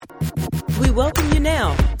We welcome you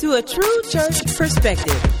now to A True Church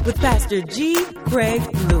Perspective with Pastor G. Craig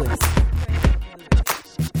Lewis.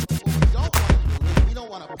 We don't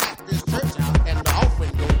want to pack this church out and the offering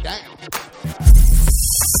go down.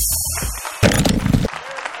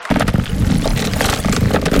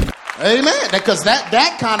 Amen. Because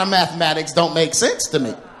that kind of mathematics don't make sense to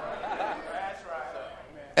me.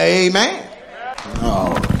 Amen.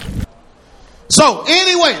 Oh. So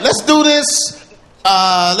anyway, let's do this.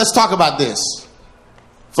 Let's talk about this.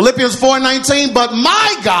 Philippians 4:19. But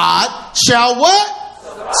my God shall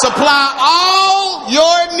what? Supply all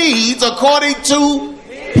your needs according to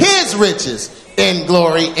his riches in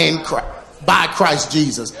glory in Christ, by Christ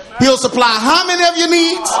Jesus. He'll supply how many of your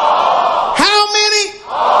needs? How many?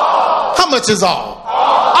 How much is all?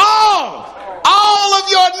 All of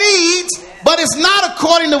your needs, but it's not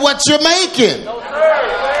according to what you're making.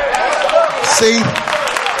 See?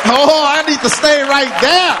 Oh, I need to stay right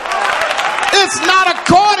there. It's not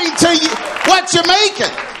according to you, what you're making.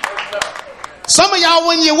 Some of y'all,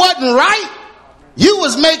 when you wasn't right, you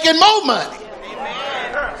was making more money.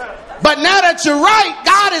 But now that you're right,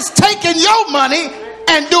 God is taking your money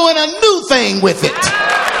and doing a new thing with it.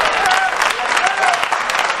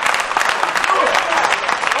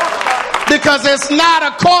 Because it's not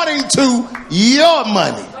according to your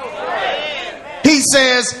money. He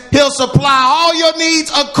says he'll supply all your needs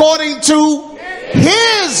according to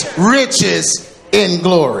his riches in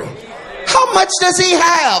glory. How much does he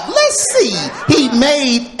have? Let's see. He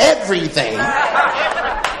made everything.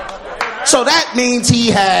 So that means he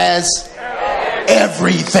has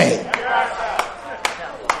everything.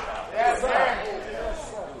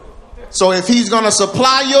 So if he's going to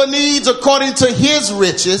supply your needs according to his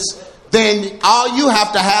riches, then all you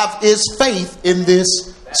have to have is faith in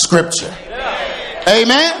this scripture.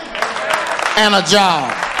 Amen. And a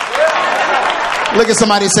job. Look at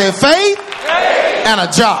somebody say faith and a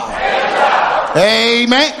job.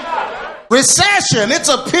 Amen. Recession. It's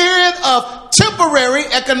a period of temporary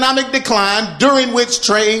economic decline during which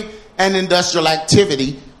trade and industrial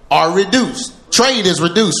activity are reduced. Trade is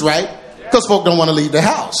reduced, right? Because folk don't want to leave the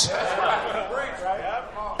house.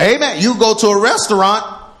 Amen. You go to a restaurant,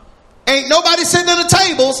 ain't nobody sitting at the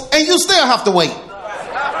tables, and you still have to wait.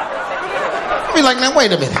 I be like, now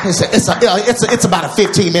wait a minute. It's about a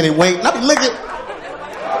 15-minute wait. And I be looking.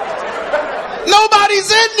 Nobody's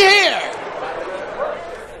in here.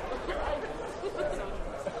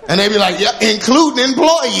 And they be like, yeah, including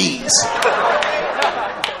employees.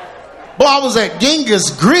 Boy, I was at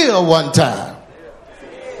Genghis Grill one time.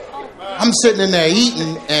 I'm sitting in there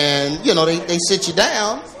eating, and you know they sit you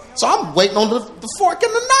down. So I'm waiting on the fork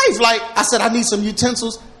and the knife. Like I said, I need some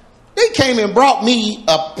utensils. They came and brought me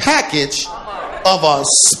a package of a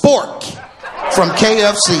spork from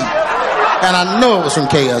KFC. And I know it was from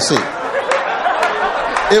KFC.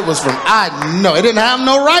 It was from, I know. It didn't have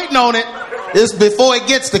no writing on it. It's before it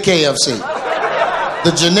gets to KFC.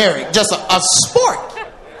 The generic. Just a spork.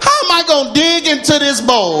 How am I going to dig into this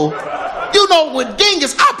bowl? You know, with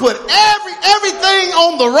Genghis, I put everything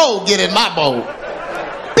on the road get in my bowl.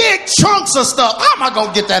 Big chunks of stuff. How am I going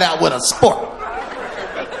to get that out with a spork?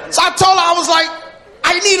 So I told her, I was like,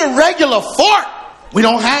 I need a regular fork. We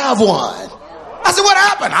don't have one. I said, what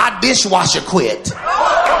happened? Our dishwasher quit.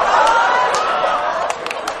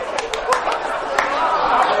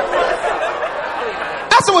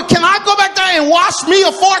 I said, well, can I go back there and wash me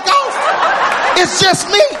a fork off? It's just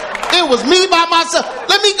me. It was me by myself.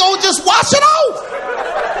 Let me go just wash it off.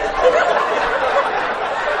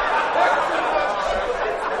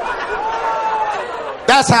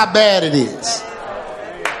 That's how bad it is.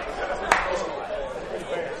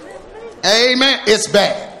 Amen. It's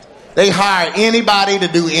bad. They hire anybody to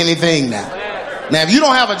do anything now. Now, if you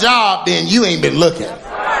don't have a job, then you ain't been looking.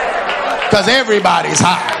 Because everybody's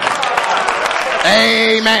hired.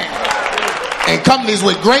 Amen. And companies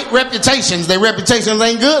with great reputations, their reputations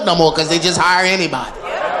ain't good no more because they just hire anybody.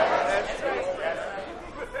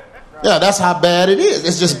 Yeah, that's how bad it is.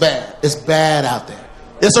 It's just bad. It's bad out there.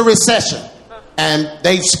 It's a recession. And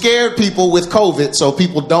they've scared people with COVID, so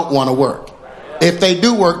people don't want to work. If they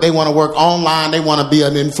do work, they want to work online. They want to be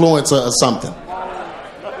an influencer or something.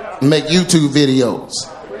 Make YouTube videos.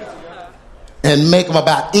 And make them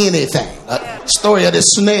about anything. A story of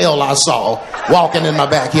this snail I saw walking in my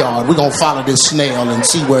backyard. We're going to follow this snail and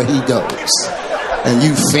see where he goes. And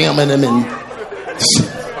you filming him in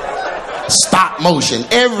stop motion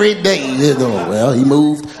every day. You know, well, he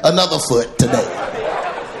moved another foot today.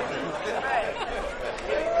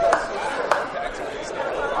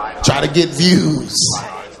 Try to get views.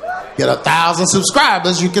 Get 1,000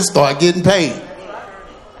 subscribers, you can start getting paid.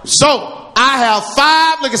 So, I have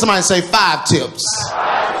 5, look at somebody and say 5 tips.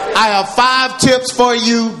 I have 5 tips for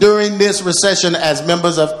you during this recession as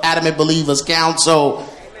members of Adamant Believers Council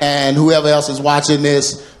and whoever else is watching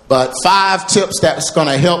this. But 5 tips that's going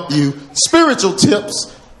to help you, spiritual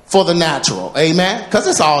tips for the natural. Amen? Because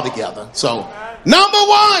it's all together. So,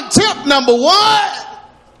 tip number 1.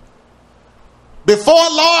 Before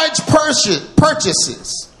large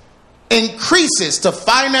purchases increases to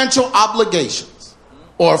financial obligations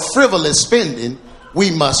or frivolous spending,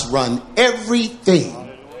 we must run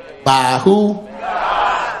everything by who?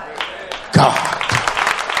 God.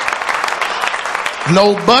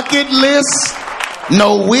 No bucket list,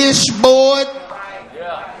 no wish board,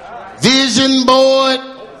 vision board,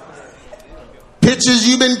 pictures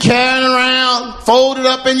you've been carrying around, folded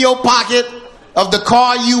up in your pocket of the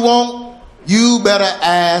car you want. You better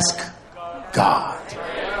ask God.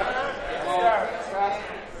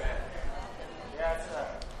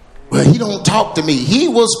 Well, he don't talk to me. He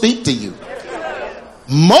will speak to you.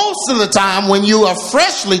 Most of the time when you are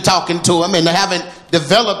freshly talking to him and haven't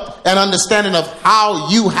developed an understanding of how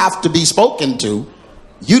you have to be spoken to,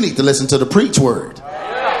 you need to listen to the preach word.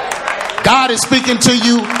 God is speaking to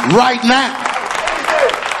you right now.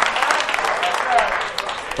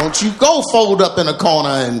 Don't you go fold up in a corner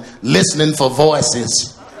and listening for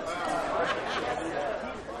voices.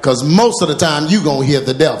 Because most of the time you're going to hear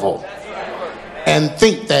the devil and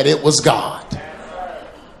think that it was God.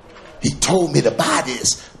 He told me to buy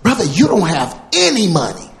this. Brother, you don't have any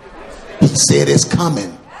money. He said it's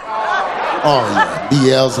coming. Oh, yeah.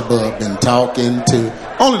 Beelzebub been talking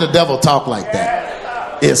to. Only the devil talk like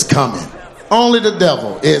that. It's coming. Only the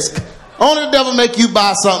devil make you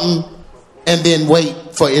buy something and then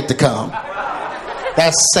wait for it to come.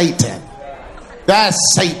 That's Satan. That's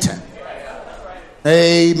Satan.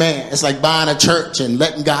 Amen. It's like buying a church and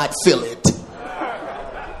letting God fill it.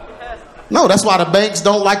 No, that's why the banks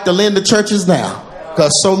don't like to lend to churches now.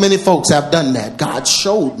 Because so many folks have done that. God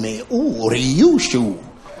showed me. Ooh, Ryushu.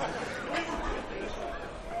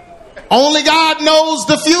 Only God knows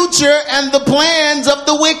the future and the plans of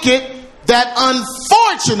the wicked that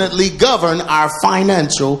unfortunately govern our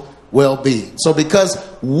financial well-being. So because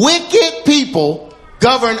wicked people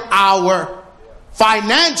govern our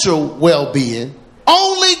financial well-being,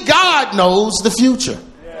 only God knows the future.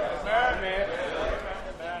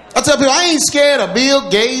 I tell people, I ain't scared of Bill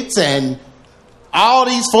Gates and all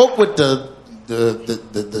these folk with the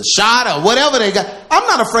shot or whatever they got. I'm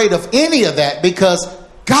not afraid of any of that because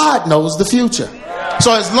God knows the future.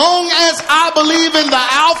 So as long as I believe in the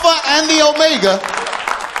Alpha and the Omega,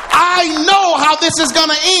 I know how this is going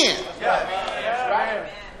to end.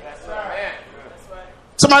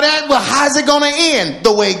 Somebody asked, well, how's it going to end?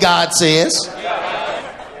 The way God says.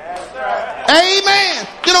 Amen.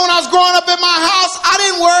 You know, when I was growing up in my house, I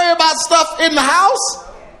didn't worry about stuff in the house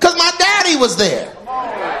because my daddy was there.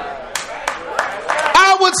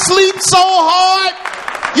 I would sleep so hard,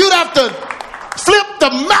 you'd have to flip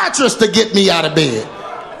the mattress to get me out of bed.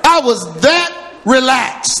 I was that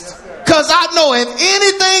relaxed because I know if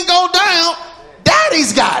anything go down,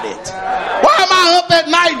 daddy's got it. Why am I up at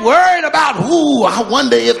night worried about I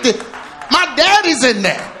wonder if my daddy's in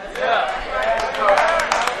there.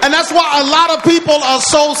 And that's why a lot of people are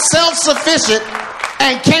so self-sufficient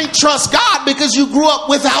and can't trust God because you grew up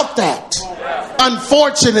without that.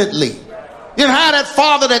 Unfortunately, you didn't have that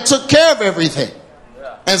father that took care of everything.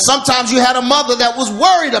 And sometimes you had a mother that was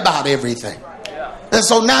worried about everything. And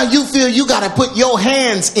so now you feel you got to put your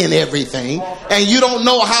hands in everything. And you don't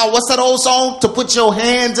know what's that old song? To put your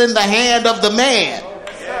hands in the hand of the man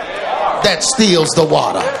that steals the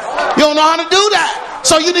water. You don't know how to do that.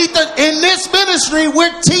 So you need to, in this ministry,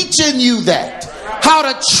 we're teaching you that. How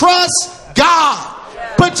to trust God.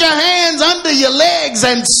 Put your hands under your legs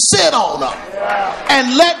and sit on them.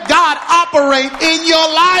 And let God operate in your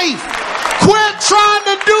life. Quit trying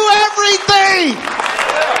to do everything.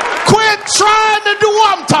 Quit trying to do,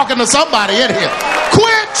 I'm talking to somebody in here.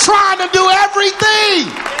 Quit trying to do everything.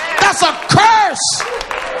 That's a curse.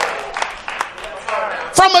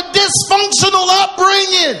 From a dysfunctional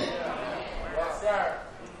upbringing.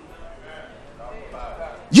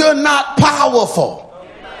 You're not powerful.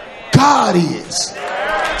 God is.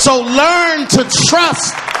 So learn to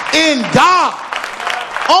trust in God.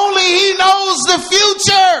 Only He knows the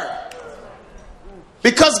future.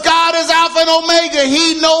 Because God is Alpha and Omega.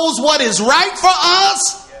 He knows what is right for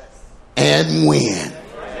us and when.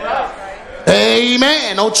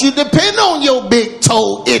 Amen. Don't you depend on your big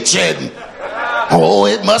toe itching. Oh,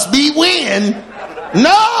 it must be when.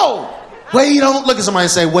 No. Wait on. Look at somebody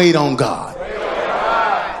and say, wait on God.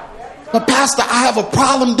 But Pastor, I have a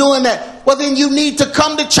problem doing that. well, then you need to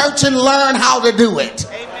come to church and learn how to do it.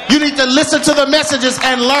 You need to listen to the messages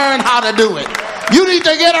and learn how to do it. You need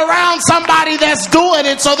to get around somebody that's doing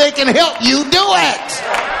it so they can help you do it.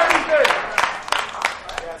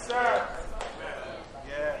 Yes, sir.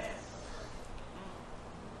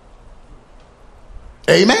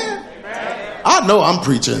 Amen. I know I'm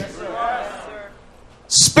preaching.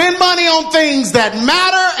 Spend money on things that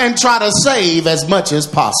matter and try to save as much as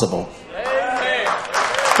possible.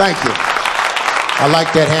 Thank you. I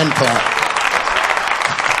like that hand clap.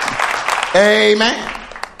 Amen.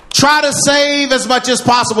 Try to save as much as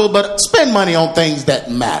possible, but spend money on things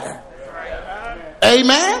that matter.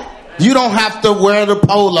 Amen. You don't have to wear the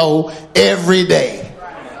polo every day.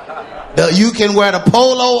 You can wear the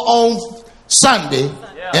polo on Sunday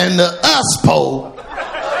and the USPO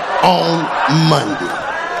on Monday.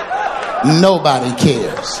 Nobody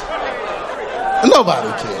cares.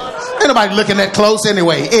 Nobody cares. Ain't nobody looking that close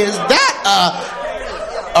anyway. Is that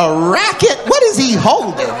a racket? What is he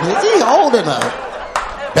holding? Is he holding a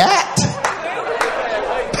bat?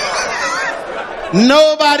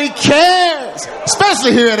 Nobody cares.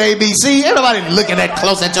 Especially here at ABC. Ain't nobody looking that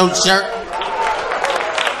close at your shirt.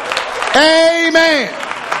 Amen.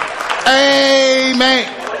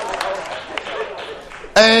 Amen.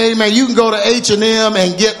 Amen. You can go to H&M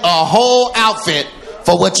and get a whole outfit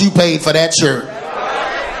for what you paid for that shirt.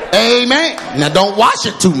 Amen. Now don't wash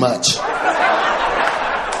it too much. You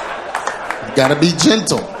gotta be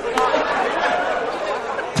gentle.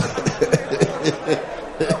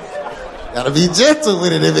 Gotta be gentle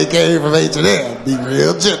with it if it came from H&M. Be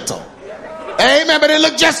real gentle. Amen. But it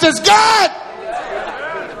looked just as good.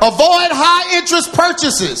 Avoid high interest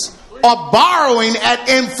purchases or borrowing at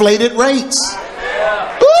inflated rates.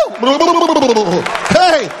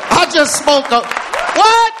 Hey, I just spoke up.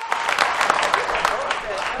 What?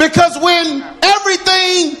 Because when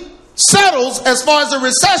everything settles as far as a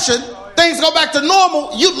recession, things go back to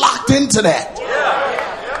normal, you locked into that.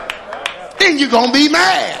 Then you're going to be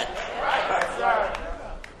mad.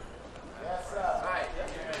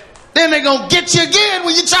 Then they're going to get you again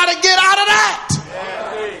when you try to get out of that.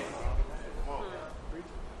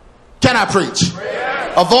 Can I preach?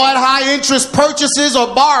 Avoid high interest purchases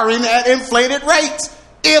or borrowing at inflated rates,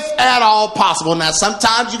 if at all possible. Now,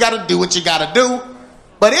 sometimes you got to do what you got to do.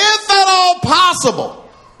 But if at all possible,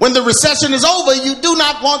 when the recession is over, you do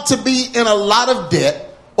not want to be in a lot of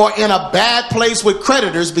debt or in a bad place with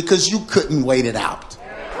creditors because you couldn't wait it out.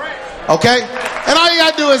 Okay? And all you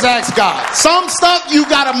got to do is ask God. Some stuff you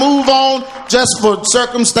got to move on just for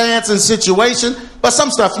circumstance and situation, but some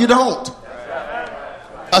stuff you don't.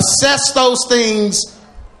 Assess those things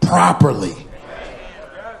properly.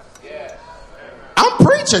 I'm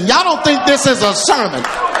preaching. Y'all don't think this is a sermon.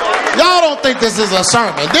 Y'all don't think this is a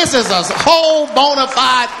sermon. This is a whole bona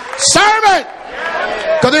fide sermon.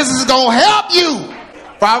 Because this is going to help you.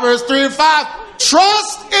 Proverbs 3:5.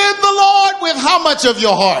 Trust in the Lord with how much of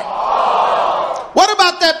your heart? What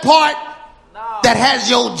about that part that has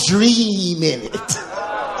your dream in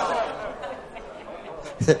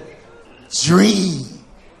it? Dream.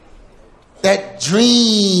 That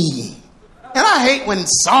dream. And I hate when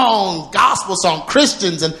gospel song,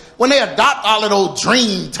 Christians, and when they adopt all that old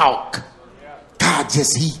dream talk. God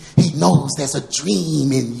just, he knows there's a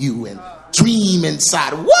dream in you and dream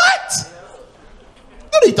inside. What?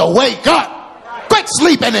 You need to wake up. Quit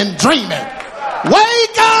sleeping and dreaming.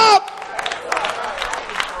 Wake up.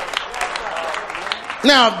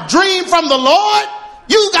 Now, dream from the Lord,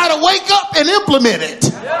 you got to wake up and implement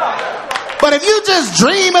it. But if you just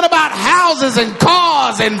dreaming about houses and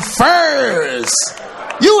cars and furs,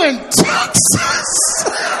 you in Texas.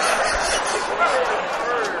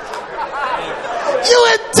 You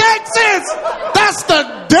in Texas. That's the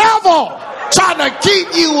devil trying to keep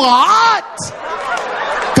you hot.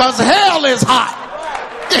 Because hell is hot.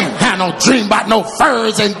 Didn't have no dream about no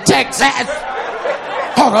furs in Texas.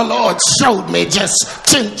 Oh, the Lord showed me just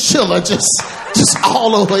chinchilla, just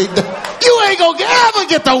all over. You ain't gonna ever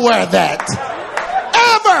get to wear that.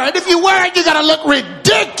 Ever. And if you wear it, you gotta look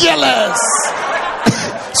ridiculous.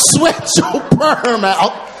 Sweat your perm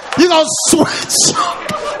out. You gonna sweat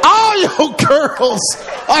all your girls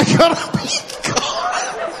are gonna be gone.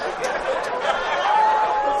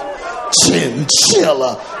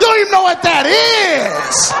 Chinchilla. You don't even know what that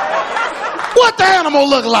is. What the animal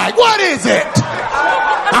look like? What is it?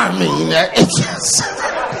 I mean, it's just...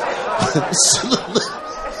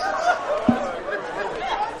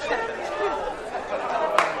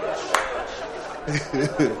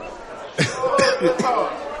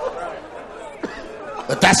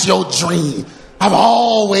 But that's your dream. I've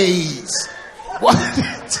always... What?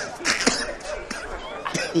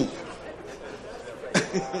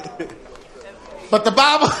 But the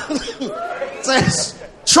Bible says,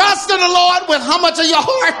 trust in the Lord with how much of your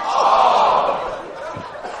heart?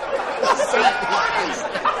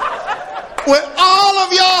 With all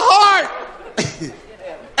of your heart.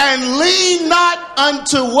 And lean not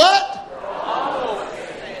unto what?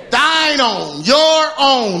 Thine own, your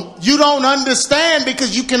own. You don't understand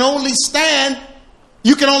because you can only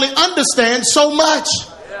understand so much.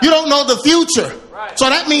 You don't know the future. So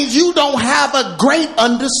that means you don't have a great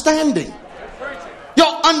understanding.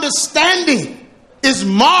 Your understanding is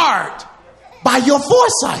marred by your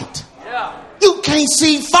foresight. You can't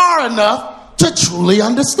see far enough to truly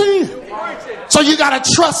understand. So you got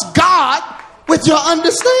to trust God with your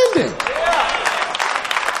understanding.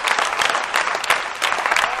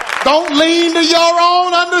 Don't lean to your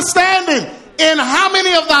own understanding. In how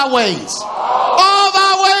many of thy ways? All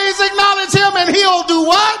thy ways acknowledge him and he'll do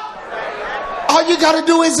what? All you got to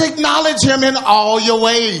do is acknowledge him in all your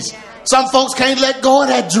ways. Some folks can't let go of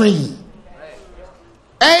that dream.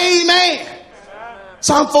 Amen.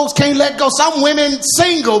 Some folks can't let go. Some women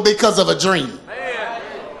single because of a dream.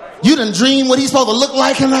 You done dream what he's supposed to look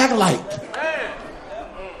like and act like.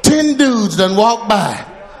 10 dudes done walk by,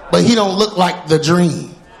 but he don't look like the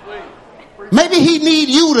dream. Maybe he need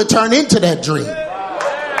you to turn into that dream.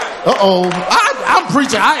 I'm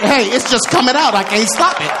preaching. Hey, it's just coming out. I can't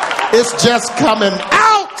stop it. It's just coming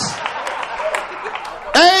out.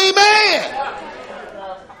 Amen.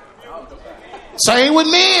 Same with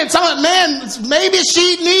men. Some men, maybe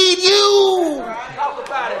she need you.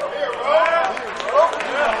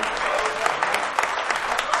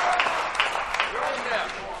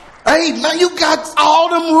 Hey, man, you got all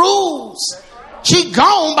them rules. She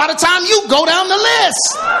gone by the time you go down the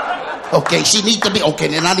list. Okay, she needs to be. Okay,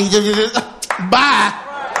 then I need to. Bye.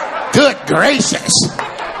 Good gracious.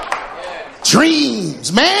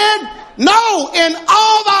 Dreams, man. No, in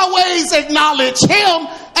all thy ways acknowledge him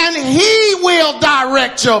and he will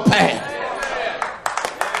direct your path.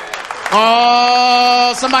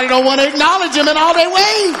 Oh, somebody don't want to acknowledge him in all their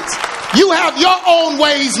ways. You have your own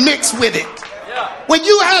ways mixed with it. When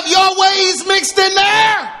you have your ways mixed in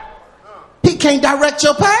there, he can't direct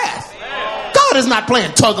your path. God is not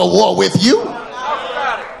playing tug of war with you.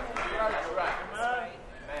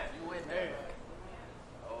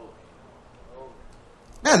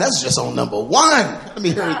 Man, that's just on number one. Let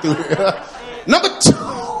me hurry through here. Number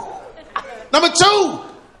two,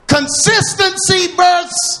 consistency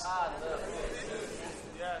births.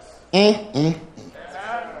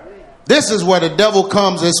 This is where the devil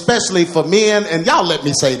comes, especially for men. And y'all let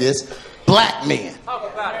me say this. Black men.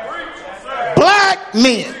 Black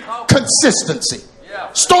men. Consistency.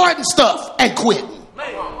 Starting stuff and quitting.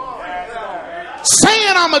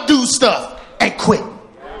 Saying I'm going to do stuff and quitting.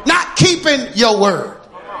 Not keeping your word.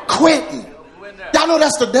 Quitting. Y'all know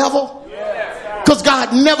that's the devil? Because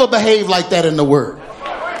God never behaved like that in the word.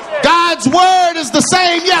 God's word is the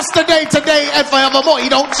same yesterday, today, and forevermore. He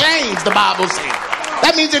don't change, the Bible says.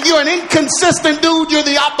 That means if you're an inconsistent dude, you're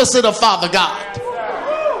the opposite of Father God.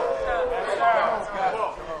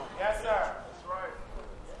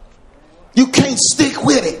 You can't stick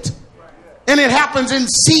with it. And it happens in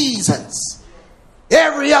seasons.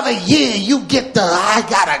 Every other year you get the I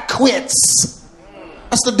gotta quit.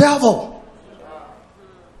 That's the devil.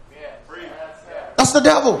 That's the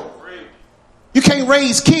devil. You can't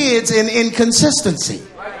raise kids in inconsistency.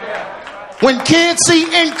 When kids see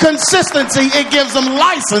inconsistency, it gives them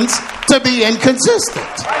license to be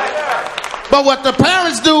inconsistent. But what the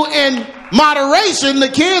parents do in moderation, the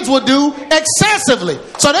kids will do excessively.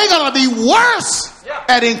 So they're going to be worse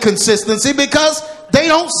at inconsistency because they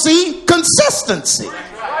don't see consistency.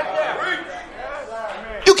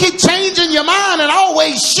 You keep changing your mind and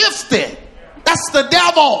always shifting. That's the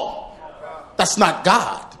devil. That's not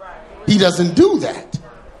God. He doesn't do that.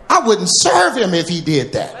 I wouldn't serve him if he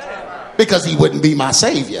did that. Because he wouldn't be my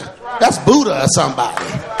savior. That's Buddha or somebody.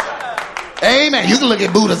 Amen. You can look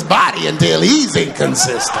at Buddha's body until he's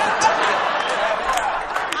inconsistent.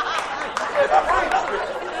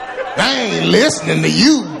 I ain't listening to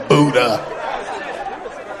you, Buddha.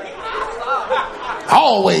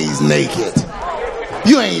 Always naked.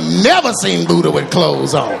 You ain't never seen Buddha with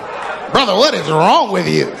clothes on. Brother, what is wrong with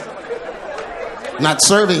you? Not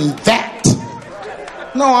serving that.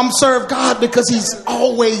 No, I'm serve God because he's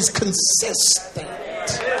always consistent.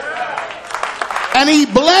 And he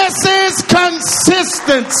blesses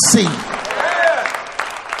consistency.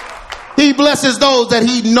 He blesses those that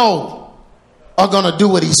he know are going to do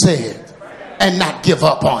what he said and not give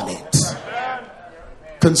up on it.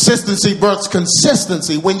 Consistency births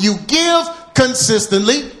consistency. When you give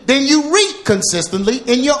consistently, then you reap consistently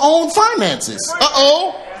in your own finances.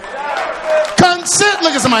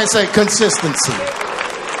 Look at somebody say consistency.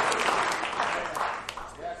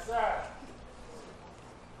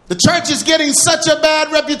 The church is getting such a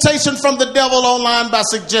bad reputation from the devil online by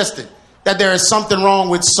suggesting that there is something wrong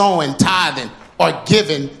with sowing, tithing, or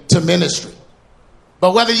giving to ministry.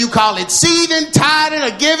 But whether you call it seeding, tithing,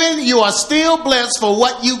 or giving, you are still blessed for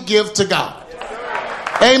what you give to God.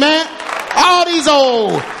 Amen. All these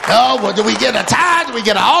well, do we get a tithe? Do we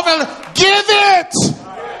get an offering? Give it.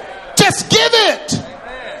 Just give it.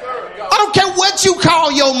 I don't care what you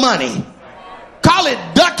call your money. Call it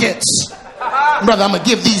ducats. Brother, I'm going to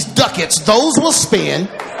give these ducats. Those will spend.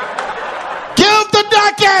 Give the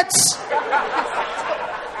ducats.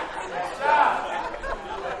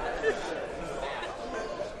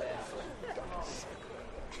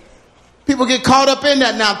 People get caught up in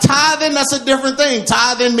that. Now, tithing, that's a different thing.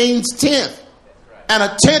 Tithing means tenth. And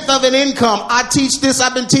a tenth of an income. I teach this.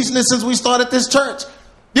 I've been teaching this since we started this church.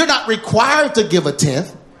 You're not required to give a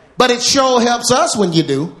tenth, but it sure helps us when you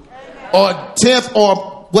do. Or tenth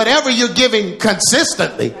or whatever you're giving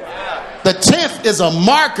consistently. The tenth is a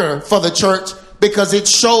marker for the church because it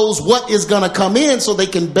shows what is going to come in so they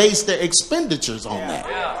can base their expenditures on that.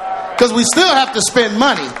 Because we still have to spend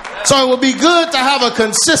money. So it would be good to have a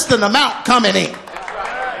consistent amount coming in.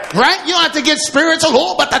 Right? You don't have to get spiritual.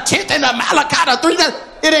 Oh, but the 10th and the Malachi, the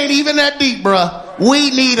 3, it ain't even that deep, bruh.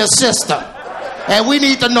 We need a system. And we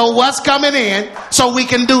need to know what's coming in so we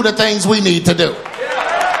can do the things we need to do.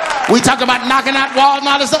 We talk about knocking out walls and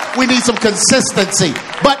all this stuff. We need some consistency.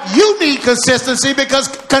 But you need consistency because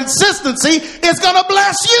consistency is going to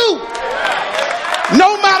bless you.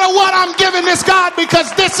 No matter what, I'm giving this God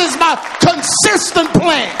because this is my consistent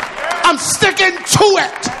plan. I'm sticking to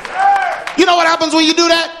it. You know what happens when you do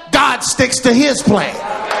that? God sticks to his plan.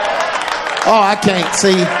 Oh, I can't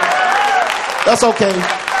see. That's okay.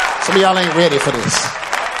 Some of y'all ain't ready for this.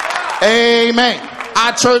 Amen.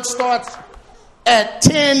 Our church starts at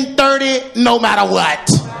 10:30 no matter what.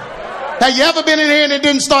 Have you ever been in here and it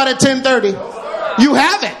didn't start at 10:30? You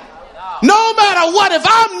haven't. No matter what, if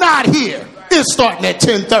I'm not here, it's starting at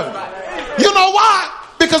 10:30. You know why?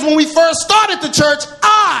 Because when we first started the church,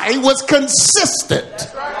 I was consistent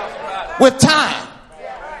with time.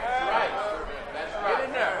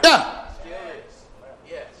 Yeah.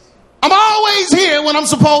 I'm always here when I'm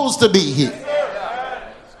supposed to be here.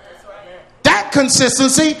 That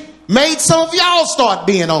consistency made some of y'all start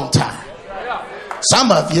being on time.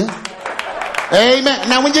 Some of you. Amen.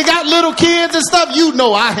 Now, when you got little kids and stuff, you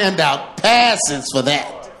know I hand out passes for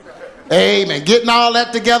that. Amen. Getting all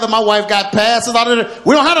that together, my wife got passes.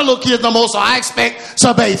 We don't have the little kids no more, so I expect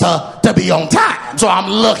Sabatha to be on time. So I'm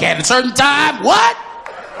looking at a certain time. What?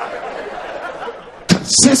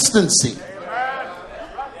 Consistency.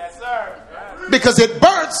 Because it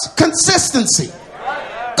births consistency.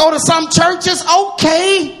 Go to some churches,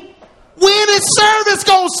 okay. When is service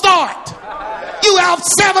gonna start? You have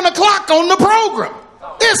 7 o'clock on the program.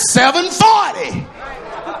 It's 7:40.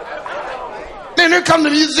 Then here come the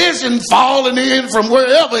musician falling in from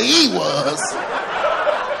wherever he was.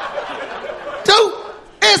 Dude,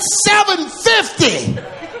 it's 7:50.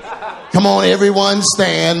 Come on, everyone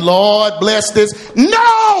stand. Lord, bless this.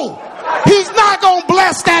 No! He's not going to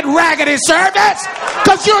bless that raggedy service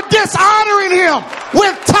because you're dishonoring him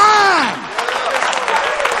with time.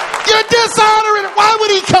 You're dishonoring him. Why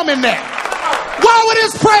would he come in there? Why would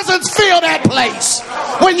his presence fill that place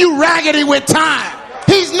when you raggedy with time?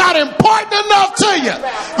 He's not important enough to you.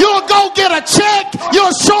 You'll go get a check.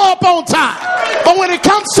 You'll show up on time. But when it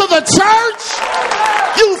comes to the church,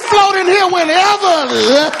 you float in here whenever.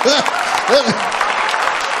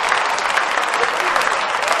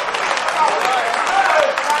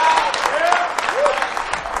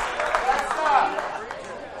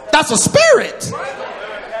 That's a spirit.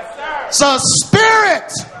 It's a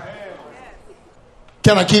spirit.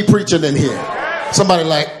 Can I keep preaching in here? Somebody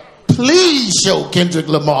like, please show Kendrick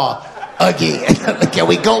Lamar again. Can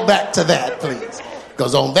we go back to that, please?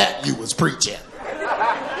 Because on that you was preaching.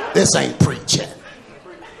 This ain't preaching.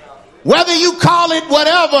 Whether you call it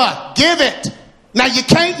whatever, give it. Now you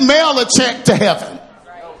can't mail a check to heaven.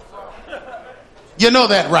 You know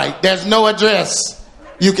that, right? There's no address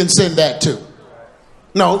you can send that to.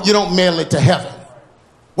 No, you don't mail it to heaven.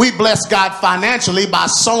 We bless God financially by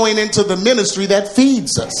sowing into the ministry that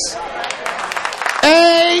feeds us.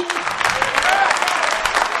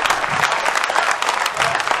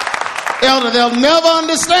 Elder, they'll never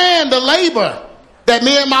understand the labor that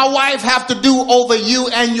me and my wife have to do over you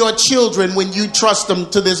and your children when you trust them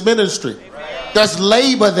to this ministry. There's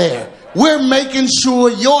labor there. We're making sure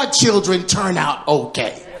your children turn out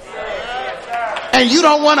okay. And you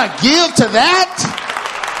don't want to give to that?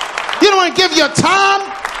 You don't want to give your time.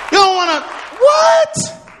 You don't want to, what?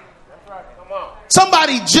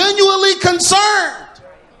 Somebody genuinely concerned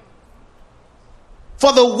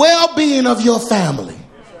for the well-being of your family.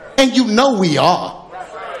 And you know we are.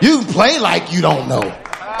 You play like you don't know,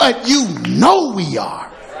 but you know we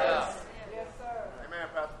are.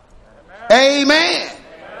 Amen.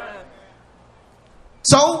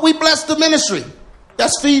 So we bless the ministry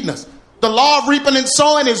that's feeding us. The law of reaping and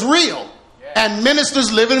sowing is real. And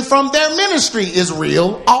ministers living from their ministry is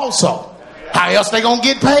real also. How else they gonna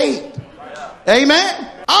get paid?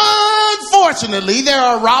 Amen. Unfortunately, there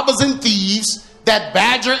are robbers and thieves that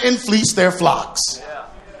badger and fleece their flocks.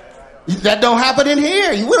 That don't happen in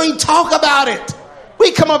here. We don't even talk about it.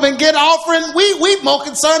 We come up and get offering. We more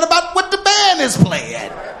concerned about what the band is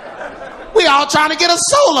playing. We all trying to get a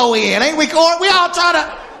solo in, ain't we, Court? We all trying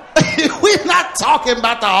to. We're not talking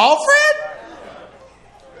about the offering.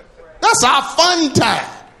 That's our fun time.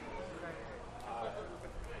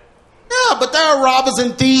 Yeah, but there are robbers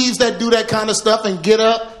and thieves that do that kind of stuff and get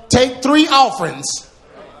up, take 3 offerings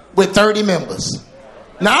with 30 members.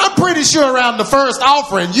 Now, I'm pretty sure around the first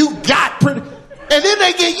offering, you got pretty... And then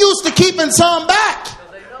they get used to keeping some back.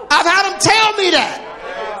 I've had them tell me that.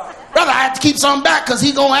 Brother, I have to keep some back because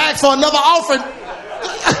he's going to ask for another offering.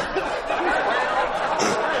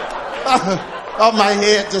 Oh, my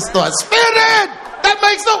head just starts spinning. That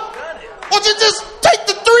makes no... Why don't you just take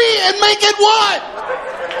the 3 and make it 1?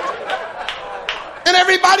 And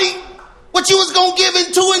everybody, what you was going to give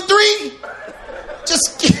in 2 and 3,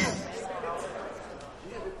 just give.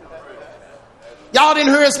 Y'all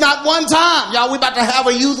didn't hear us not one time. Y'all, we about to have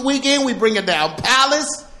a youth weekend. We bring it down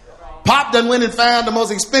Palace. Pop done went and found the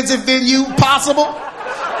most expensive venue possible.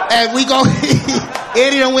 And we go,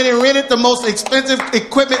 Eddie done went and rented the most expensive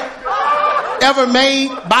equipment ever made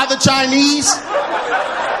by the Chinese.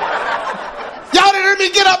 Y'all didn't hear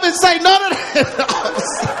me get up and say none of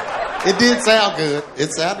that. It did sound good.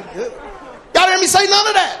 It sounded good. Y'all didn't hear me say none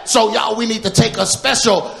of that. So y'all, we need to take a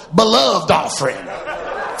special beloved offering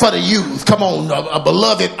for the youth. Come on, a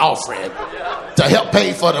beloved offering to help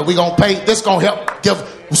pay for the, we gonna pay, this gonna help give,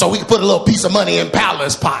 so we can put a little piece of money in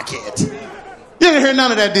Palace's pocket. You didn't hear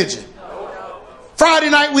none of that, did you? Friday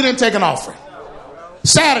night, we didn't take an offering.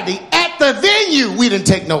 Saturday, at the venue, we didn't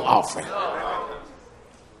take no offering.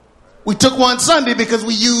 We took one Sunday because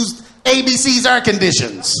we used ABC's air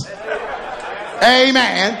conditions.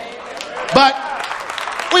 Amen. But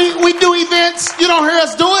we do events. You don't hear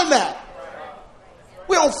us doing that.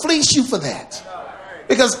 We don't fleece you for that.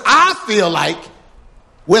 Because I feel like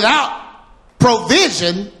without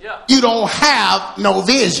provision, you don't have no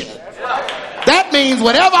vision. That means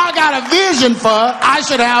whatever I got a vision for, I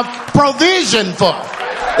should have provision for.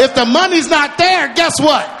 If the money's not there, guess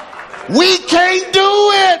what? We can't do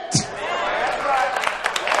it.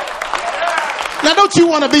 Now, don't you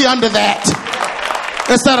want to be under that?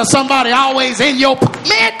 Instead of somebody always in your...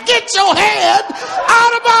 Man, get your head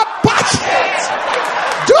out of my pocket.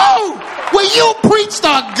 Dude, when you preach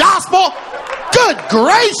the gospel, good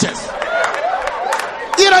gracious.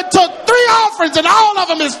 You done took 3 offerings and all of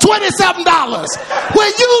them is $27.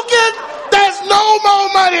 When you get... There's no more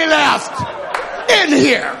money left in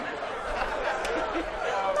here.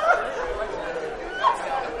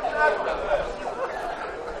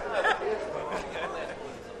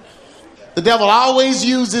 The devil always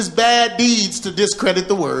uses bad deeds to discredit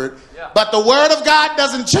the word. But the word of God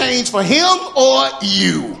doesn't change for him or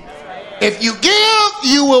you. If you give,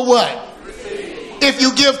 you will what? If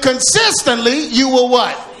you give consistently, you will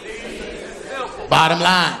what? Bottom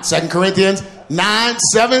line, 2 Corinthians 9,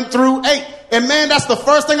 7 through 8. And man, that's the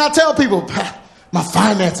first thing I tell people. My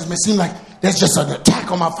finances may seem like there's just an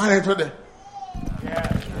attack on my finances.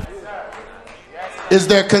 Is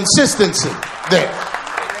there consistency there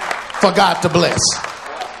for God to bless?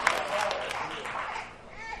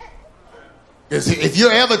 If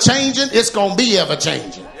you're ever changing, it's going to be ever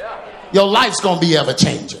changing. Your life's going to be ever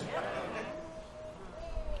changing.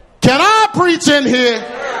 Can I preach in here?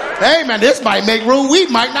 Hey man, this might make room. We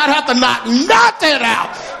might not have to knock nothing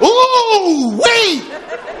out. Ooh, wait.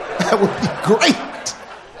 That would be great.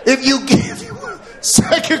 If you give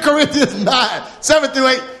 2 Corinthians 9, 7 through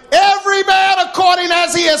 8. Every man according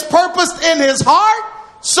as he has purposed in his heart,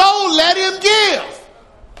 so let him give.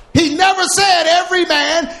 He never said every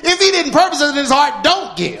man, if he didn't purpose it in his heart,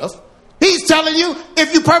 don't give. He's telling you,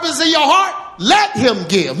 if you purpose it in your heart, let him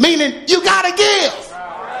give. Meaning, you got to give.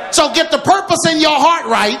 So get the purpose in your heart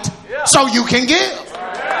right so you can give.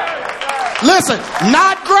 Listen,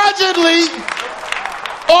 not grudgingly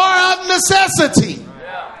or of necessity.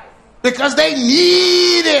 Because they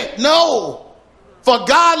need it. No. For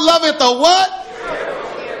God loveth the what?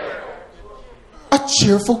 a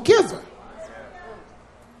cheerful giver.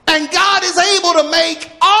 And God is able to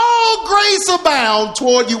make all grace abound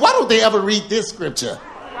toward you. Why don't they ever read this scripture?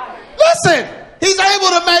 Listen, he's able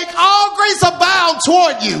to make all grace abound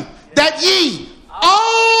toward you, that ye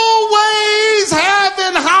always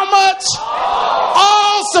having how much?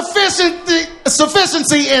 All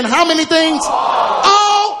sufficiency in how many things?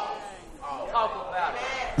 All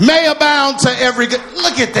may abound to every good.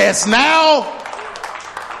 Look at this now.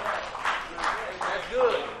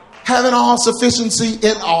 Having all sufficiency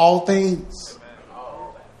in all things.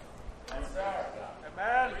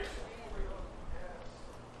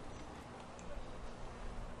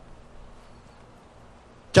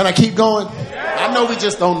 Can I keep going? I know we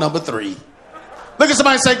just on number 3. Look at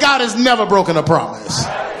somebody and say, God has never broken a promise.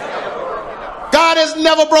 God has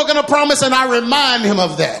never broken a promise, and I remind him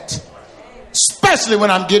of that. Especially when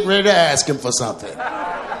I'm getting ready to ask him for something.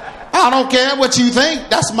 I don't care what you think.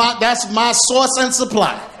 That's my source and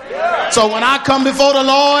supply. So when I come before the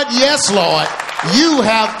Lord, yes, Lord, you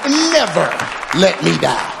have never let me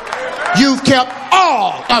down. You've kept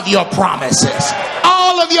all of your promises.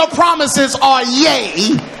 All of your promises are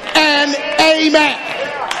yea and amen.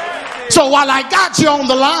 So while I got you on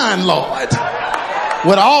the line, Lord,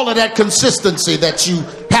 with all of that consistency that you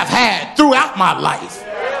have had throughout my life,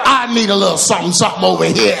 I need a little something over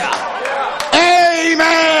here.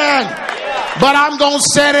 Amen. But I'm going to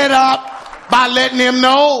set it up by letting him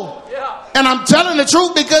know. And I'm telling the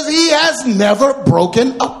truth because he has never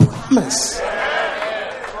broken a promise.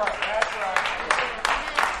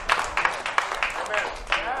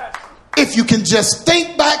 If you can just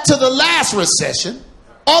think back to the last recession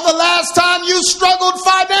or the last time you struggled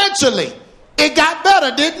financially, it got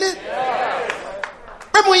better, didn't it?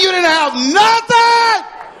 Remember when you didn't have nothing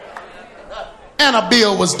and a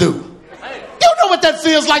bill was due? You know what that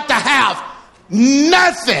feels like to have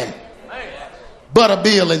nothing but a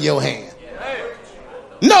bill in your hand.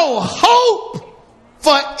 No hope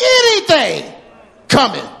for anything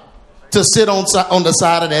coming to sit on the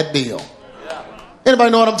side of that bill.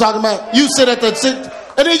 Anybody know what I'm talking about? You sit and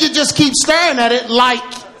then you just keep staring at it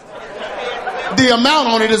like the amount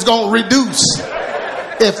on it is going to reduce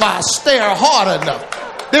if I stare hard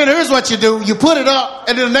enough. Then here's what you do. You put it up,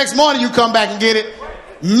 and then the next morning you come back and get it.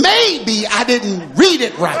 Maybe I didn't read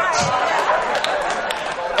it right.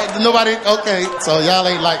 And nobody, okay, so y'all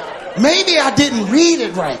ain't like, maybe I didn't read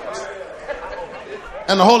it right.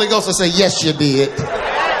 And the Holy Ghost will say, yes, you did.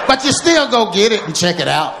 But you still go get it and check it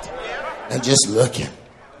out. And just looking.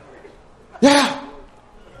 Yeah.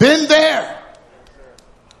 Been there.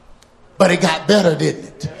 But it got better, didn't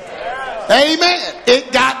it? Amen.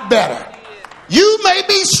 It got better. You may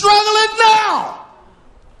be struggling now.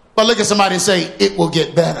 But look at somebody and say, it will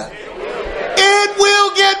get better. It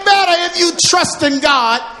will get better if you trust in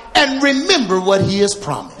God and remember what he has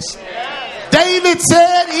promised. David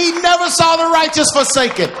said he never saw the righteous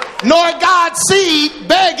forsaken, nor God's seed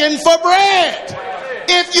begging for bread.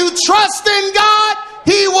 If you trust in God,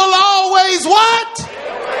 he will always what?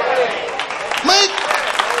 Make.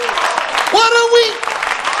 What are we?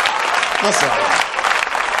 That's all right.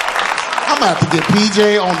 I'm going to have to get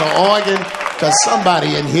PJ on the organ because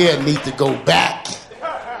somebody in here needs to go back.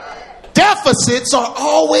 Deficits are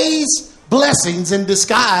always blessings in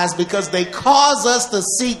disguise because they cause us to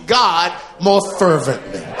seek God more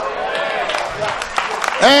fervently.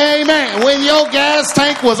 Amen. When your gas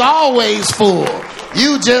tank was always full,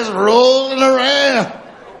 you just rolling around.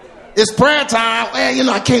 It's prayer time. Well,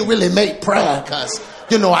 I can't really make prayer because,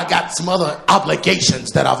 I got some other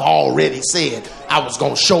obligations that I've already said I was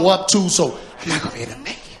going to show up to, so I'm not going to be able to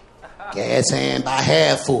make it. Gas hand by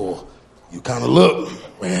half full. You kind of look,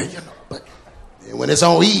 well, but when it's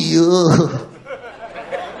on E,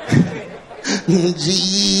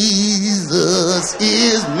 Jesus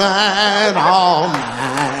is mine, all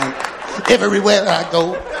mine. Everywhere I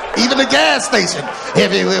go, even the gas station,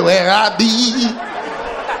 everywhere I be.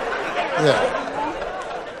 Yeah.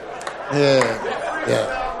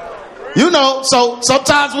 So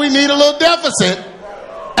sometimes we need a little deficit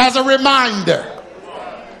as a reminder.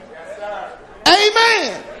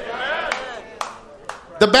 Amen.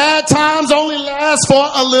 The bad times only last for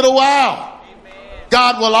a little while.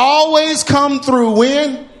 God will always come through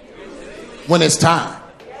when it's time.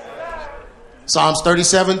 Psalms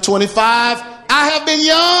 37:25. I have been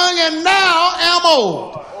young and now am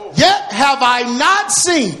old. Yet have I not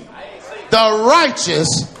seen the righteous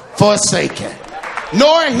forsaken,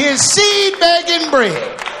 nor his seed begging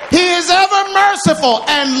bread. He is ever merciful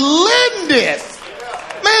and lendeth.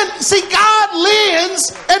 Man, see, God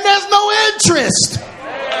lends and there's no interest.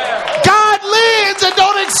 God lends and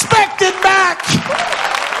don't expect it back.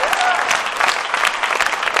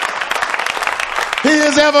 He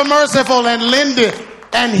is ever merciful and lendeth,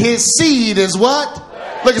 and his seed is what?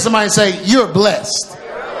 Look at somebody and say, you're blessed.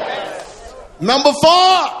 Number 4.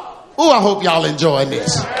 Oh, I hope y'all enjoying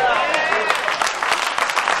this.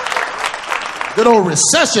 Good old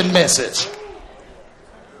recession message.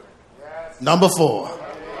 Number 4.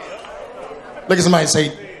 Look at somebody and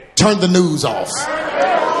say, turn the news off.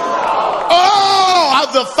 Oh,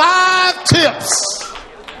 of the 5 tips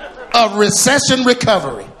of recession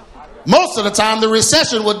recovery. Most of the time, the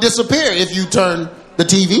recession will disappear if you turn the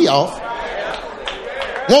TV off.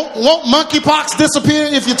 Won't monkeypox disappear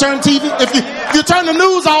if you turn TV? If you turn the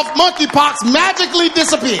news off, monkeypox magically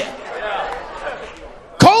disappear.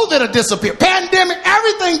 COVID will disappear. Pandemic,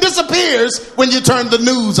 everything disappears when you turn the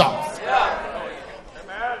news off.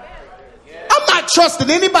 I'm not trusting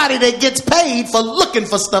anybody that gets paid for looking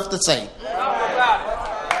for stuff to say.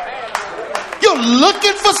 You're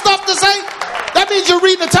looking for stuff to say? That means you're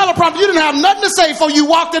reading the teleprompter. You didn't have nothing to say before you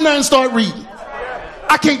walked in there and started reading.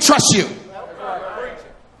 I can't trust you.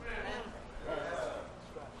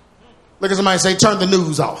 Look at somebody and say, turn the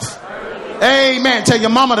news off. Amen. Tell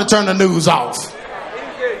your mama to turn the news off.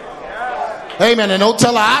 Amen. And don't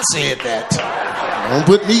tell her I said that. Don't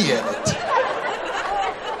put me in it.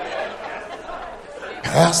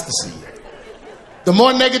 Pastor said. The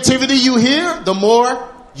more negativity you hear, the more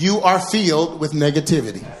you are filled with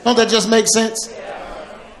negativity. Don't that just make sense?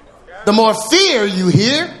 The more fear you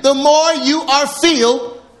hear, the more you are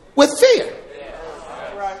filled with fear.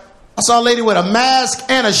 I saw a lady with a mask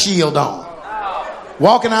and a shield on.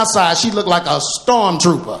 Walking outside, she looked like a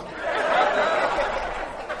stormtrooper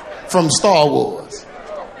from Star Wars.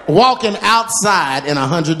 Walking outside in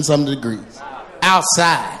 100 and something degrees.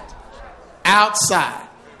 Outside.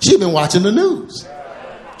 She's been watching the news.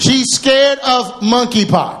 She's scared of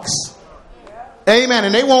monkeypox. Amen.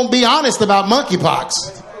 And they won't be honest about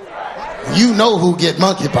monkeypox. You know who get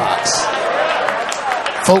monkeypox.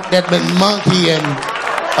 Folk that been monkeying.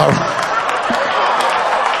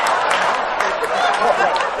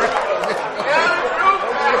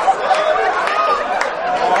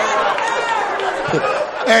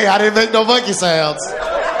 Hey, I didn't make no monkey sounds.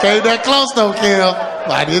 Came that close though, Kim.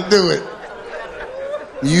 I didn't do it.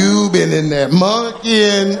 You've been in there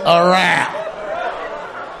monkeying around.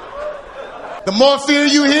 The more fear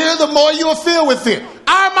you hear, the more you are filled with fear.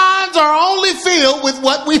 Our minds are only filled with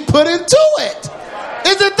what we put into it.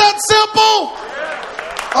 Isn't that simple?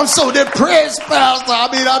 I'm so depressed, Pastor.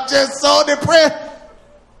 I'm just so depressed.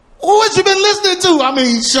 What you been listening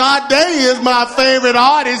to? Sade is my favorite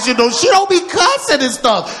artist. You know, she don't be cussing and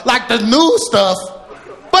stuff like the new stuff.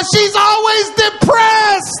 But she's always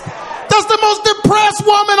depressed. That's the most depressed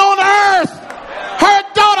woman on earth. Her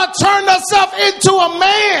daughter turned herself into a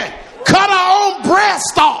man. Cut her own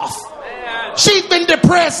breast off. She's been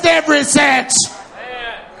depressed ever since.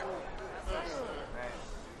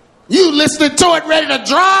 You listening to it ready to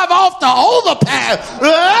drive off the overpass.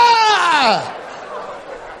 Ah!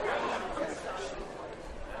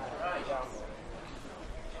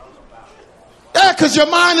 Yeah, because your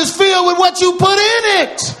mind is filled with what you put in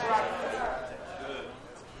it.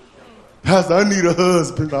 Pastor, I need a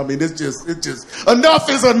husband. It's just enough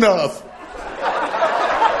is enough.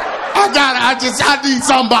 I need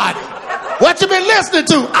somebody. What you been listening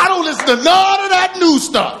to? I don't listen to none of that new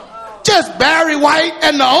stuff. Just Barry White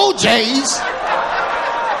and the OJs.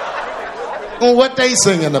 On what they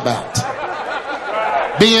singing about.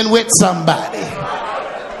 Being with somebody.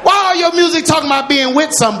 Why all your music talking about being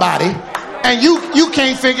with somebody? And you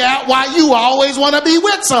can't figure out why you always want to be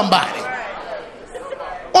with somebody.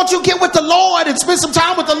 Won't you get with the Lord and spend some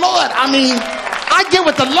time with the Lord? I get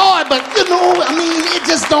with the Lord, but it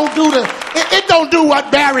just don't do it don't do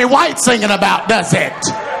what Barry White's singing about, does it?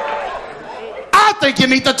 I think you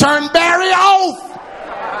need to turn Barry off.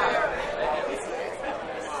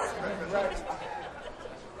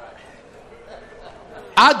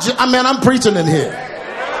 I'm preaching in here.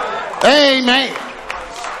 Amen.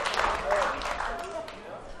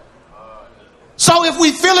 So if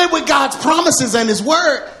we fill it with God's promises and his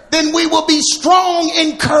word, then we will be strong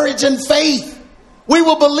in courage and faith. We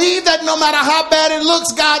will believe that no matter how bad it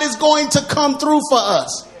looks, God is going to come through for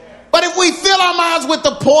us. But if we fill our minds with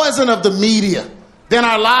the poison of the media, then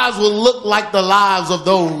our lives will look like the lives of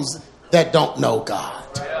those that don't know God.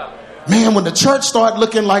 Man, when the church starts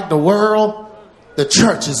looking like the world, the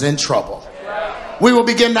church is in trouble. We will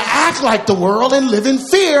begin to act like the world and live in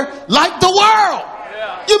fear like the world.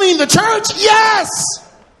 You mean the church? Yes.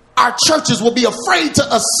 Our churches will be afraid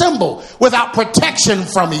to assemble without protection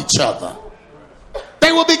from each other.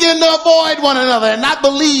 They will begin to avoid one another and not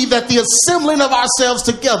believe that the assembling of ourselves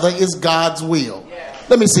together is God's will.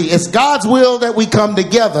 let me see. It's God's will that we come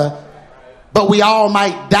together, but we all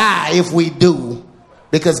might die if we do,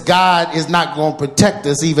 because God is not going to protect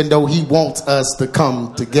us even though he wants us to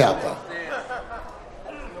come together.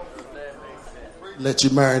 Let you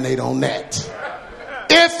marinate on that.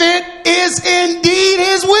 If it is indeed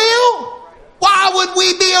his will, why would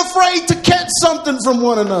we be afraid to catch something from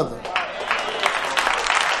one another?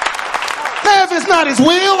 Now, if it's not his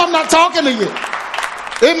will, I'm not talking to you.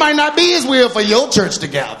 It might not be his will for your church to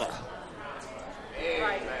gather.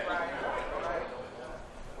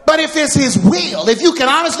 But if it's his will, if you can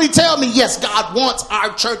honestly tell me, yes, God wants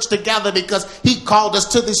our church to gather because he called us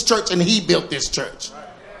to this church and he built this church.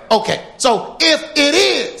 Okay, so if it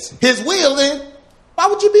is his will, then why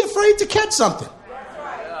would you be afraid to catch something?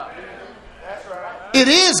 It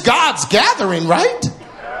is God's gathering, right?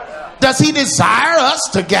 Does he desire us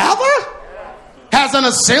to gather? Has an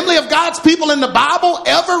assembly of God's people in the Bible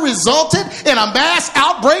ever resulted in a mass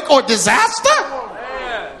outbreak or disaster?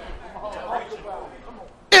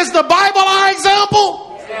 Is the Bible our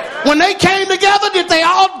example? When they came together, did they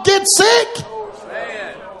all get sick?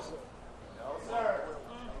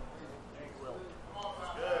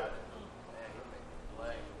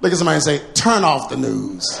 Look at somebody and say, turn off the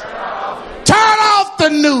news. Turn off the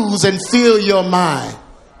news and fill your mind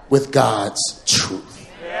with God's truth.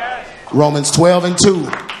 Romans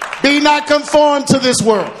 12:2. Be not conformed to this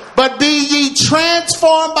world, but be ye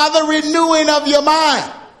transformed by the renewing of your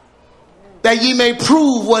mind, that ye may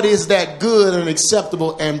prove what is that good and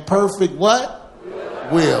acceptable and perfect what?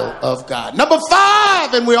 Will of God. Number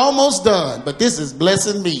 5, and we're almost done, but this is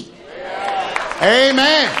blessing me.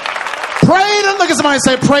 Amen. Look at somebody and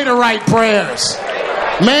say, pray the right prayers.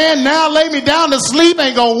 Man, now lay me down to sleep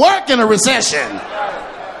ain't gonna work in a recession.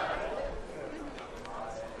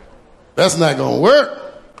 That's not gonna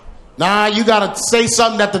work. Nah, you gotta say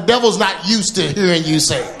something that the devil's not used to hearing you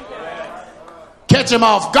say. Catch him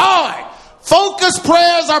off guard. Focused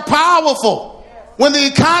prayers are powerful. When the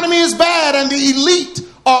economy is bad and the elite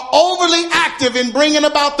are overly active in bringing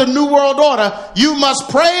about the New World Order, you must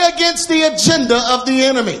pray against the agenda of the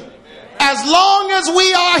enemy. As long as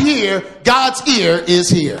we are here, God's ear is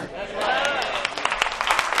here.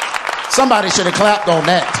 Somebody should have clapped on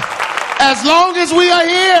that. As long as we are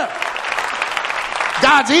here,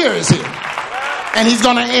 God's ear is here. And he's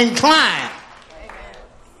going to incline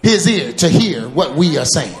his ear to hear what we are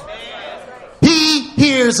saying. He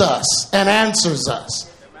hears us and answers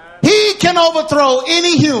us. He can overthrow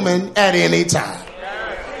any human at any time.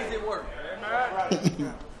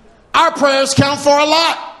 Our prayers count for a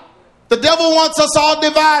lot. The devil wants us all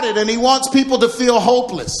divided, and he wants people to feel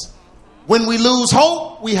hopeless. When we lose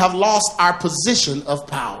hope, we have lost our position of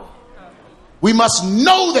power. We must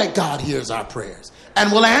know that God hears our prayers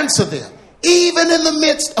and will answer them, even in the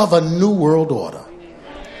midst of a new world order.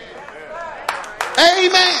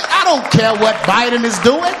 Amen. I don't care what Biden is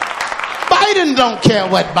doing. Biden don't care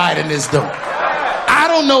what Biden is doing. I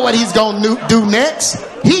don't know what he's going to do next.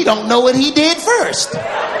 He don't know what he did first.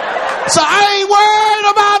 So I ain't worried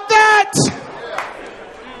about that.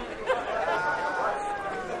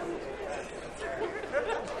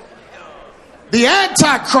 The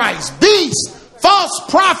Antichrist, beast, false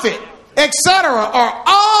prophet, etc. are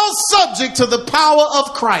all subject to the power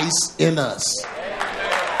of Christ in us.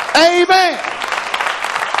 Amen.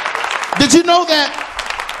 Did you know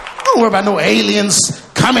that? Don't worry about no aliens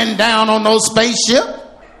coming down on no spaceship.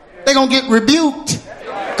 They're going to get rebuked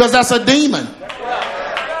because that's a demon.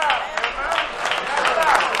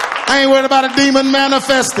 I ain't worried about a demon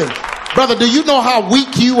manifesting. Brother, do you know how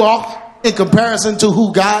weak you are in comparison to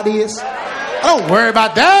who God is? Don't worry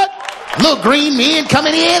about that. Little green men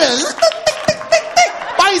coming in.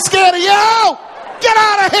 Why you scared of you? Get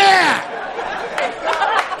out of here.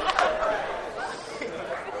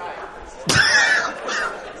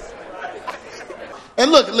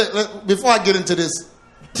 And look, before I get into this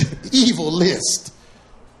evil list,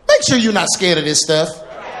 make sure you're not scared of this stuff.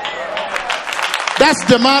 That's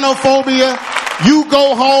demonophobia. You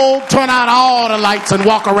go home, turn out all the lights and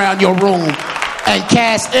walk around your room and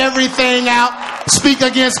cast everything out, speak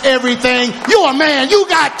against everything. You a man, you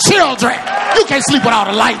got children. You can't sleep with all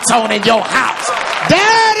the lights on in your house.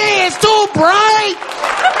 Daddy, it's too bright.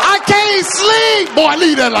 I can't sleep. Boy,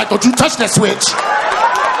 leave that light. Don't you touch that switch.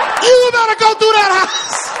 You better go through that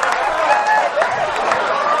house.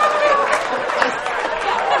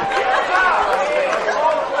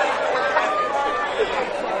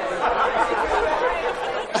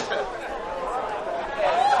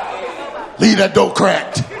 Leave that door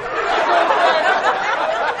cracked.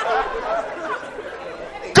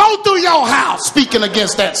 Go through your house speaking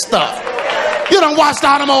against that stuff. You done watched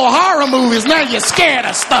all them old horror movies. Now you're scared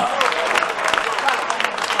of stuff.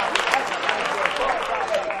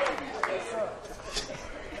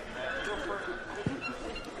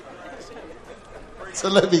 So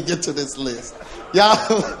let me get to this list. Y'all.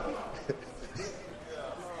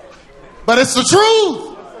 But it's the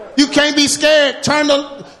truth. You can't be scared. Turn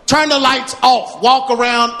the lights off. Walk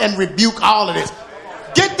around and rebuke all of this.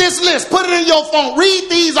 Get this list. Put it in your phone. Read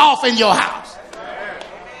these off in your house.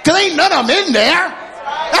 Because ain't none of them in there.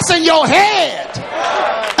 That's in your head.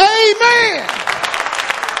 Amen.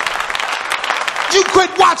 You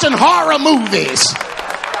quit watching horror movies.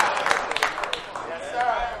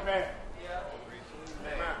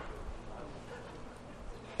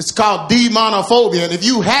 It's called demonophobia. And if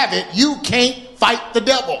you have it, you can't fight the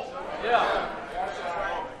devil.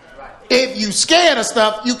 If you scared of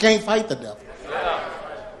stuff, you can't fight the devil.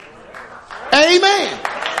 Amen.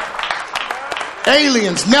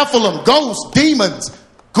 Aliens, Nephilim, ghosts, demons,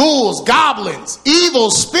 ghouls, goblins, evil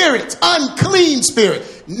spirits, unclean spirit,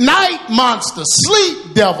 night monsters,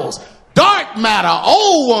 sleep devils, dark matter,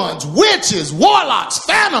 old ones, witches, warlocks,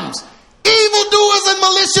 phantoms, evildoers and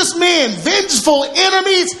malicious men, vengeful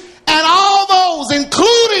enemies, and all those,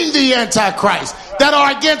 including the Antichrist, that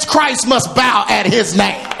are against Christ must bow at his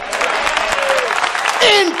name.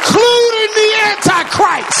 Including the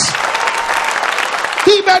Antichrist.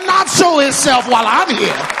 He better not show himself while I'm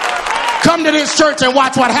here. Come to this church and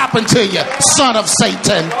watch what happened to you, son of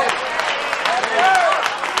Satan.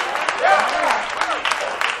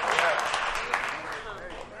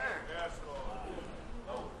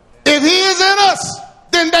 If he is in us,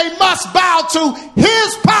 then they must bow to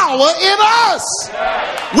his power in us.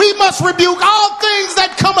 We must rebuke all things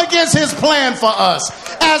that come against his plan for us.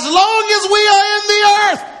 As long as we are in the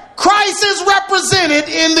earth, Christ is represented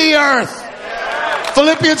in the earth.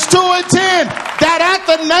 Philippians 2:10, that at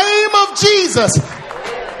the name of Jesus,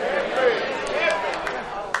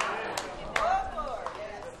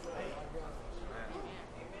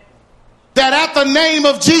 that at the name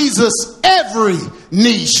of Jesus, every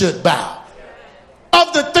knee should bow.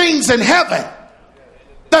 Of the things in heaven,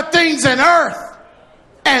 the things in earth,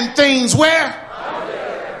 and things where?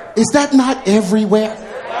 Is that not everywhere?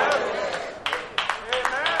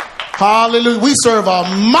 Hallelujah. We serve a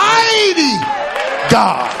mighty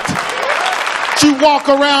God. You walk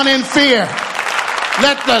around in fear.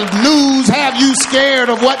 Let the news have you scared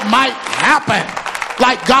of what might happen.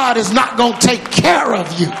 Like God is not going to take care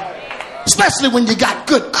of you. Especially when you got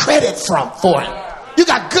good credit for him. You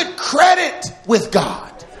got good credit with God.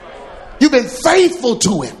 You've been faithful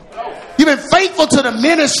to him. You've been faithful to the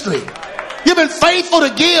ministry. You've been faithful to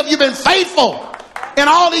give. You've been faithful in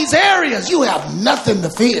all these areas. You have nothing to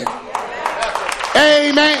fear.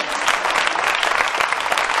 Amen.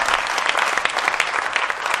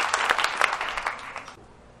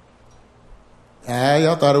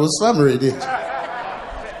 Y'all thought it was summary, didn't you?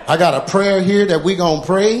 I got a prayer here that we're going to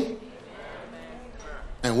pray.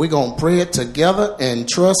 And we're going to pray it together and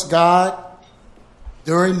trust God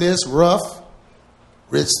during this rough,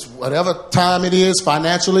 whatever time it is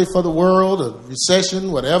financially for the world, a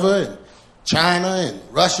recession, whatever. And China and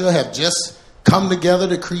Russia have just come together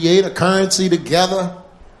to create a currency together.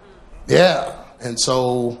 Yeah. And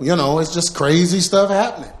so, it's just crazy stuff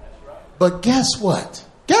happening. But guess what?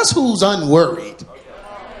 Guess who's unworried?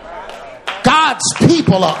 God's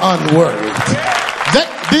people are unworried.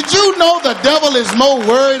 Did you know the devil is more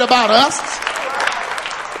worried about us?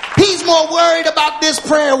 He's more worried about this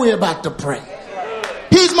prayer we're about to pray.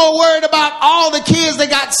 He's more worried about all the kids that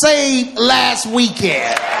got saved last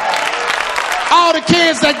weekend. All the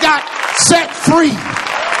kids that got set free.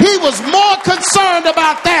 He was more concerned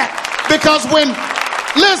about that because when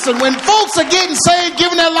folks are getting saved,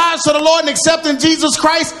 giving their lives to the Lord and accepting Jesus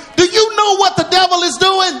Christ, do you know what the devil is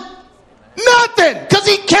doing? Nothing, because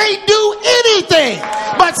he can't do anything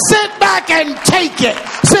but sit back and take it.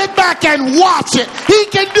 Sit back and watch it. He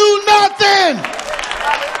can do nothing.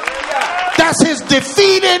 That's his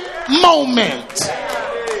defeated moment.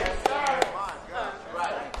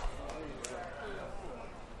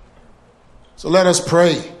 So let us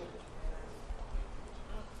pray.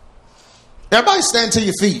 Everybody stand to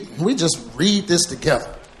your feet. We just read this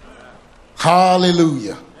together.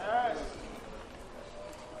 Hallelujah.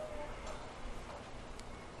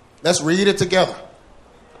 Let's read it together.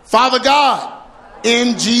 Father God,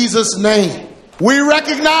 in Jesus' name, we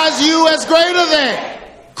recognize you as greater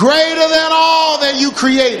than all that you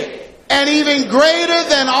created, and even greater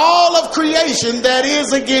than all of creation that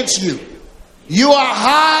is against you. You are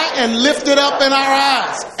high and lifted up in our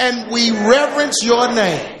eyes, and we reverence your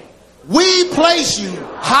name. We place you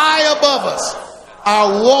high above us.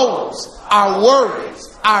 our woes, our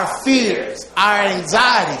worries, our fears, our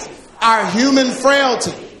anxieties, our human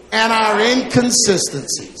frailty, and our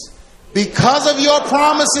inconsistencies. Because of your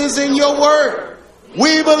promises in your word,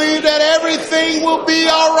 we believe that everything will be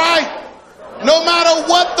all right. No matter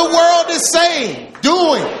what the world is saying,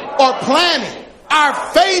 doing, or planning, our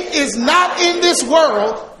faith is not in this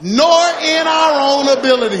world, nor in our own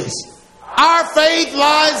abilities. Our faith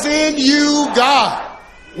lies in you, God.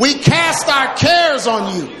 We cast our cares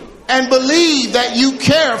on you and believe that you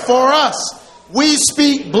care for us. We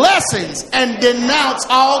speak blessings and denounce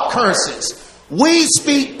all curses. We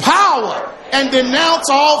speak power and denounce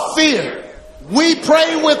all fear. We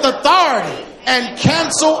pray with authority and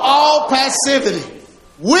cancel all passivity.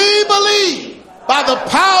 We believe by the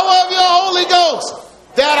power of your Holy Ghost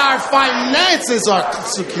that our finances are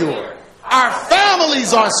secure, our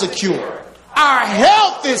families are secure, our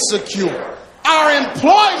health is secure, our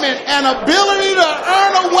employment and ability to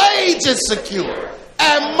earn a wage is secure,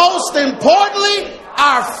 and most importantly,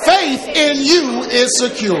 our faith in you is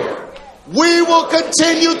secure. We will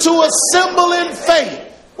continue to assemble in faith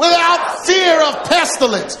without fear of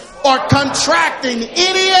pestilence or contracting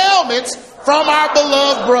any ailments from our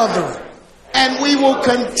beloved brethren. And we will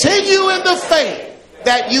continue in the faith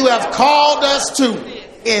that you have called us to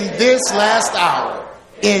in this last hour.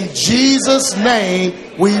 In Jesus'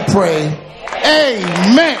 name we pray.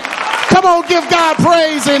 Amen. Come on, give God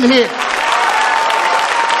praise in here.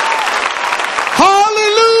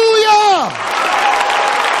 Hallelujah.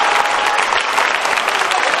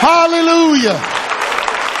 Hallelujah.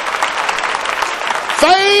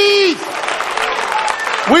 Faith.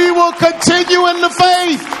 We will continue in the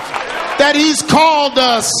faith that he's called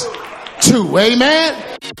us to.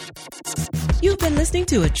 Amen. You've been listening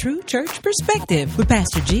to A True Church Perspective with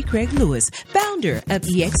Pastor G. Craig Lewis, founder of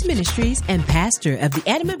EX Ministries and pastor of the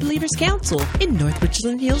Adamant Believers Council in North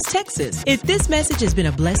Richland Hills, Texas. If this message has been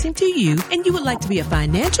a blessing to you and you would like to be a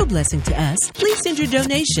financial blessing to us, please send your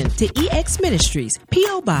donation to EX Ministries,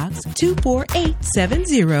 P.O. Box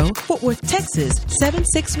 24870, Fort Worth, Texas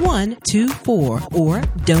 76124, or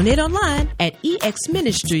donate online at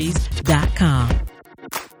exministries.com.